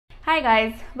Hi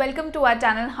guys, welcome to our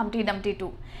channel Humpty Dumpty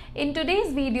 2. In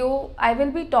today's video, I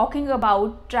will be talking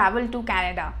about travel to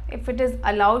Canada. If it is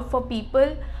allowed for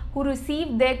people who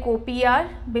received their COPR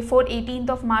before 18th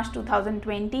of March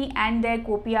 2020 and their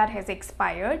COPR has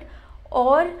expired,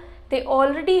 or they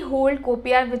already hold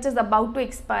COPR which is about to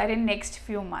expire in next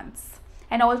few months,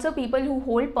 and also people who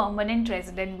hold permanent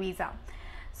resident visa.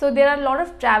 So there are a lot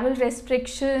of travel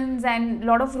restrictions and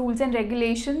lot of rules and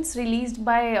regulations released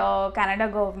by Canada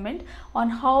government on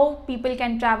how people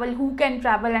can travel, who can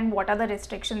travel, and what are the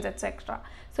restrictions, etc.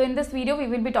 So in this video we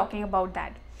will be talking about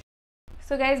that.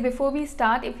 So guys, before we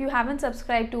start, if you haven't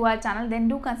subscribed to our channel, then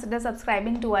do consider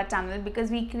subscribing to our channel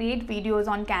because we create videos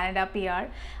on Canada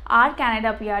PR, our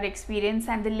Canada PR experience,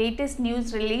 and the latest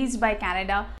news released by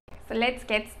Canada. So let's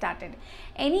get started.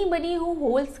 Anybody who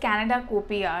holds Canada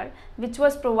COPR which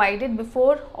was provided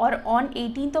before or on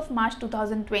 18th of March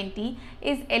 2020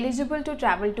 is eligible to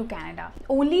travel to Canada.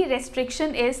 Only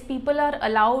restriction is people are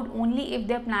allowed only if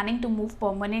they are planning to move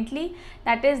permanently,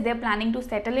 that is they are planning to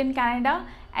settle in Canada,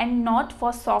 and not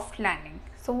for soft landing.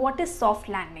 So what is soft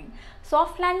landing?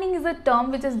 Soft landing is a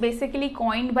term which is basically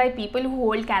coined by people who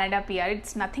hold Canada PR.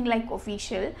 It's nothing like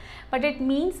official, but it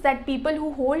means that people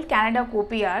who hold Canada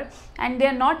COPR and they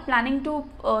are not planning to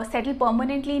settle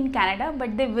permanently in Canada,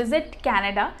 but they visit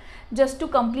Canada just to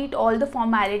complete all the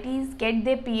formalities, get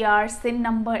their PR, SIN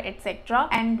number, etc.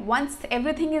 And once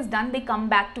everything is done, they come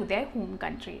back to their home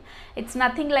country. It's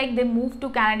nothing like they move to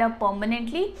Canada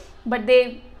permanently, but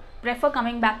they prefer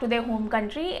coming back to their home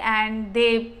country and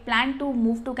they plan to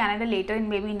move to Canada later in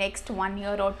maybe next 1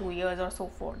 year or 2 years or so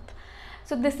forth.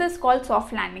 So this is called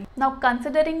soft landing. Now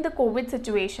considering the COVID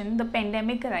situation, the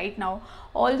pandemic right now,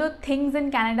 although things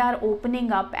in Canada are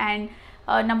opening up and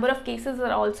number of cases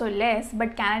are also less,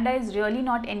 but Canada is really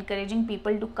not encouraging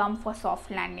people to come for soft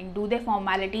landing, do their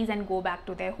formalities and go back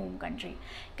to their home country.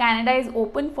 Canada is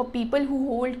open for people who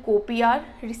hold COPR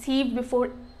received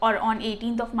before or on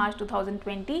 18th of March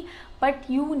 2020, but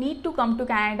you need to come to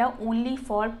Canada only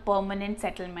for permanent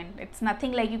settlement. It's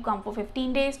nothing like you come for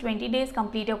 15 days, 20 days,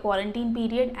 complete your quarantine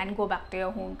period and go back to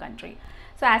your home country.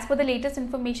 So as per the latest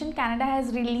information, Canada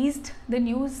has released the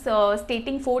news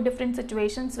stating 4 different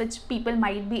situations which people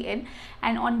might be in,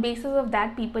 and on basis of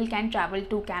that people can travel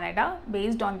to Canada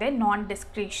based on their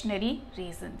non-discretionary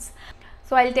reasons.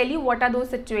 So I'll tell you what are those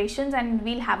situations and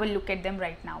we'll have a look at them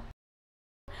right now.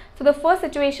 So the first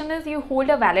situation is you hold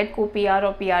a valid COPR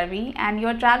or PRV and you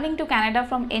are traveling to Canada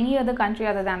from any other country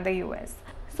other than the US.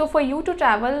 So for you to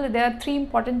travel, there are 3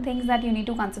 important things that you need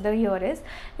to consider here is,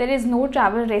 there is no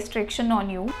travel restriction on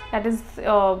you, that is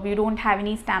you don't have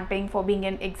any stamping for being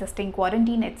in existing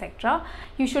quarantine, etc.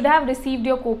 You should have received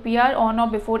your COPR on or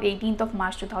before 18th of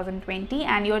March 2020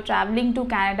 and you are traveling to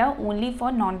Canada only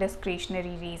for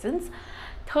non-discretionary reasons.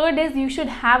 Third is you should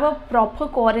have a proper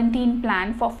quarantine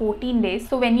plan for 14 days.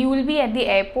 So when you will be at the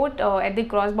airport, at the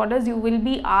cross borders, you will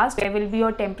be asked where will be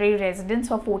your temporary residence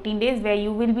for 14 days where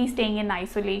you will be staying in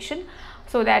isolation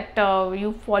so that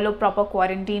you follow proper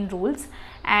quarantine rules.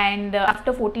 And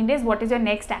after 14 days, what is your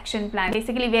next action plan?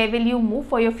 Basically, where will you move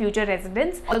for your future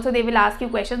residence? Also, they will ask you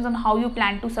questions on how you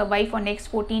plan to survive for next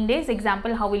 14 days.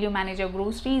 Example, how will you manage your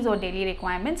groceries or daily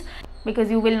requirements?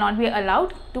 Because you will not be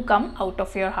allowed to come out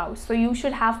of your house. So you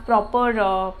should have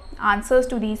proper answers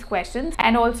to these questions.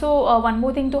 And also one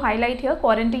more thing to highlight here,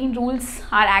 quarantine rules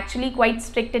are actually quite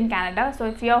strict in Canada. So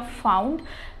if you are found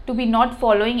to be not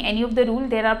following any of the rule,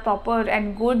 there are proper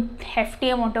and good hefty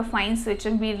amount of fines which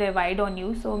will be levied on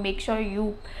you. So make sure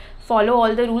you follow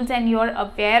all the rules and you are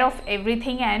aware of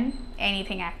everything and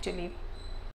anything actually.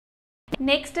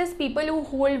 Next is people who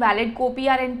hold valid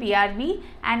COPR and PRV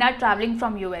and are traveling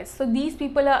from US. So these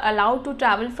people are allowed to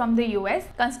travel from the US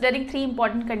considering 3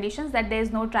 important conditions: that there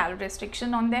is no travel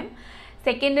restriction on them.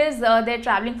 Second is they're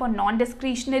traveling for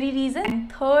non-discretionary reasons.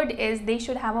 And third is they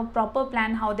should have a proper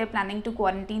plan how they're planning to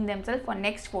quarantine themselves for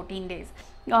next 14 days.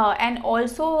 And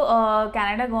also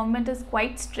Canada government is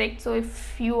quite strict. So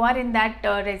if you are in that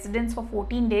residence for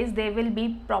 14 days, there will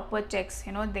be proper checks.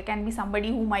 You know, there can be somebody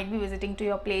who might be visiting to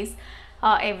your place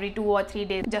every 2 or 3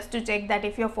 days just to check that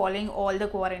if you're following all the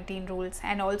quarantine rules.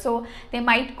 And also they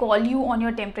might call you on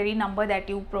your temporary number that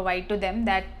you provide to them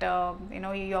that you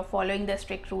know you're following the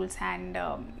strict rules and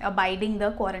abiding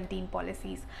the quarantine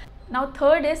policies. Now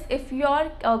third is if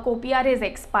your COPR is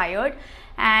expired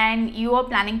and you are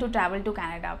planning to travel to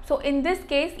Canada. So in this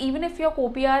case, even if your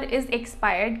COPR is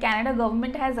expired, Canada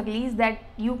government has released that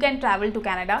you can travel to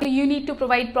Canada. So you need to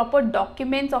provide proper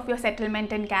documents of your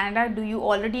settlement in Canada. Do you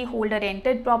already hold a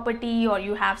rented property, or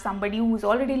you have somebody who is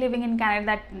already living in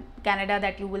Canada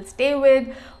that you will stay with,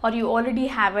 or you already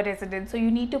have a residence? So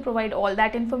you need to provide all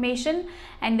that information,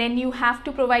 and then you have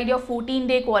to provide your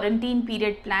 14-day quarantine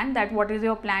period plan, that what is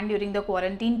your plan during the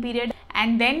quarantine period.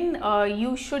 And then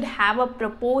you should have a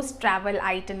proposed travel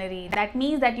itinerary. That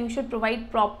means that you should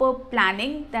provide proper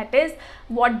planning, that is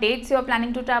what dates you are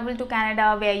planning to travel to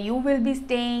Canada, where you will be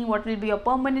staying, what will be your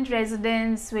permanent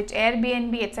residence, which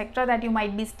Airbnb etc. that you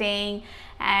might be staying,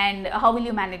 and how will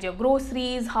you manage your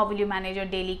groceries, how will you manage your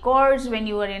daily chores when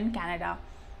you are in Canada.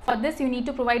 For this, you need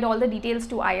to provide all the details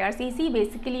to IRCC.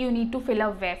 Basically, you need to fill a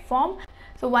web form.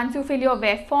 So once you fill your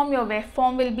web form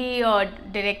will be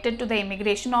directed to the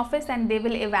immigration office, and they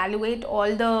will evaluate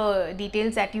all the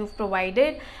details that you've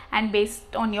provided, and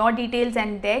based on your details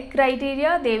and their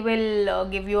criteria, they will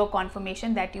give you a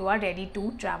confirmation that you are ready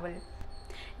to travel.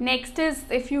 Next is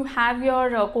if you have your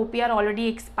COPR already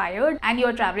expired and you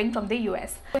are traveling from the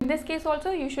US. In this case also,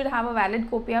 you should have a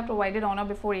valid COPR provided on or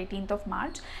before 18th of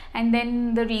March, and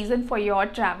then the reason for your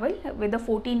travel with the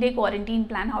 14-day quarantine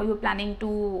plan, how you're planning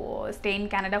to stay in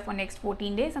Canada for next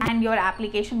 14 days, and your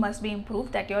application must be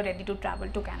improved that you're ready to travel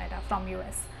to Canada from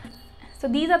US. So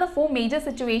these are the 4 major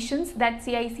situations that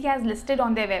CIC has listed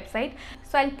on their website.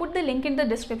 So I'll put the link in the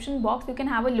description box. You can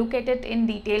have a look at it in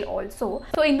detail also.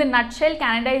 So in the nutshell,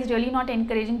 Canada is really not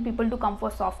encouraging people to come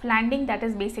for soft landing. That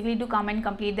is basically to come and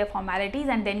complete their formalities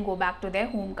and then go back to their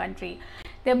home country.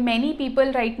 There are many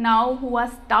people right now who are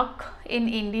stuck in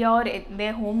India or in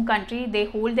their home country. They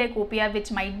hold their COPR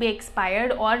which might be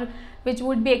expired or which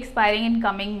would be expiring in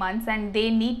coming months, and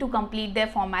they need to complete their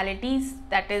formalities,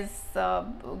 that is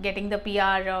getting the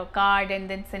PR card and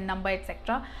then SIN number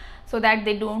etc., so that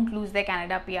they don't lose their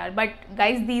Canada PR. But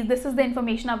guys, this is the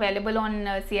information available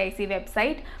on CIC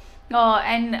website.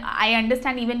 And I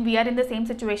understand even we are in the same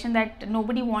situation that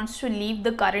nobody wants to leave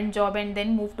the current job and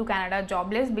then move to Canada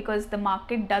jobless, because the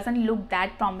market doesn't look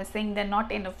that promising. There are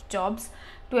not enough jobs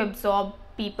to absorb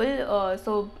people,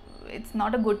 so it's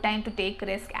not a good time to take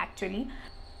risk actually.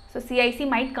 So CIC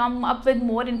might come up with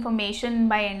more information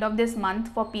by end of this month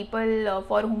for people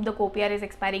for whom the COPR is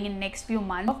expiring in next few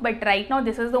months, but right now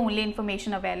this is the only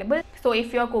information available. So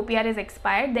if your COPR is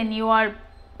expired, then you are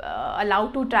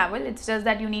allowed to travel. It's just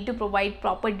that you need to provide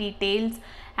proper details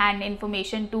and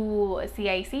information to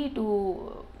CIC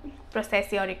to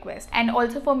process your request. And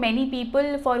also for many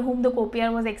people for whom the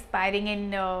COPR was expiring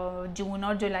in June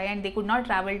or July and they could not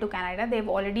travel to Canada, they've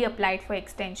already applied for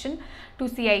extension to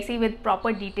CIC with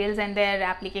proper details and their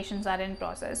applications are in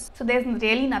process. So there's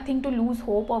really nothing to lose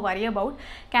hope or worry about.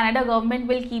 Canada government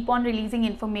will keep on releasing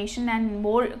information and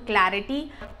more clarity.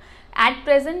 At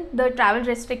present, the travel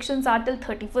restrictions are till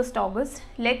 31st August.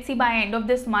 Let's see by end of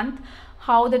this month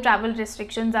how the travel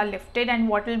restrictions are lifted and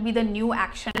what will be the new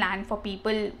action plan for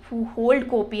people who hold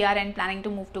COPR and planning to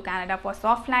move to Canada for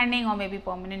soft landing or maybe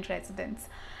permanent residence.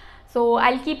 So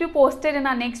I'll keep you posted in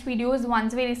our next videos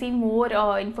once we receive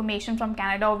more information from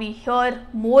Canada, or we hear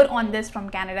more on this from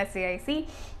Canada CIC,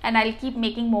 and I'll keep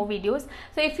making more videos.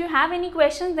 So if you have any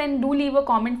questions, then do leave a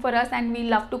comment for us and we'll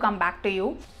love to come back to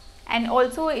you. And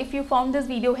also, if you found this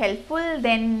video helpful,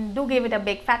 then do give it a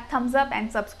big fat thumbs up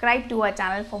and subscribe to our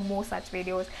channel for more such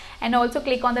videos. And also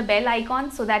click on the bell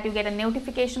icon so that you get a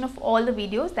notification of all the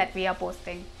videos that we are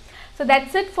posting. So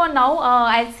that's it for now.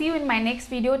 I'll see you in my next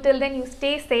video. Till then, you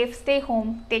stay safe, stay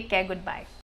home, take care, goodbye.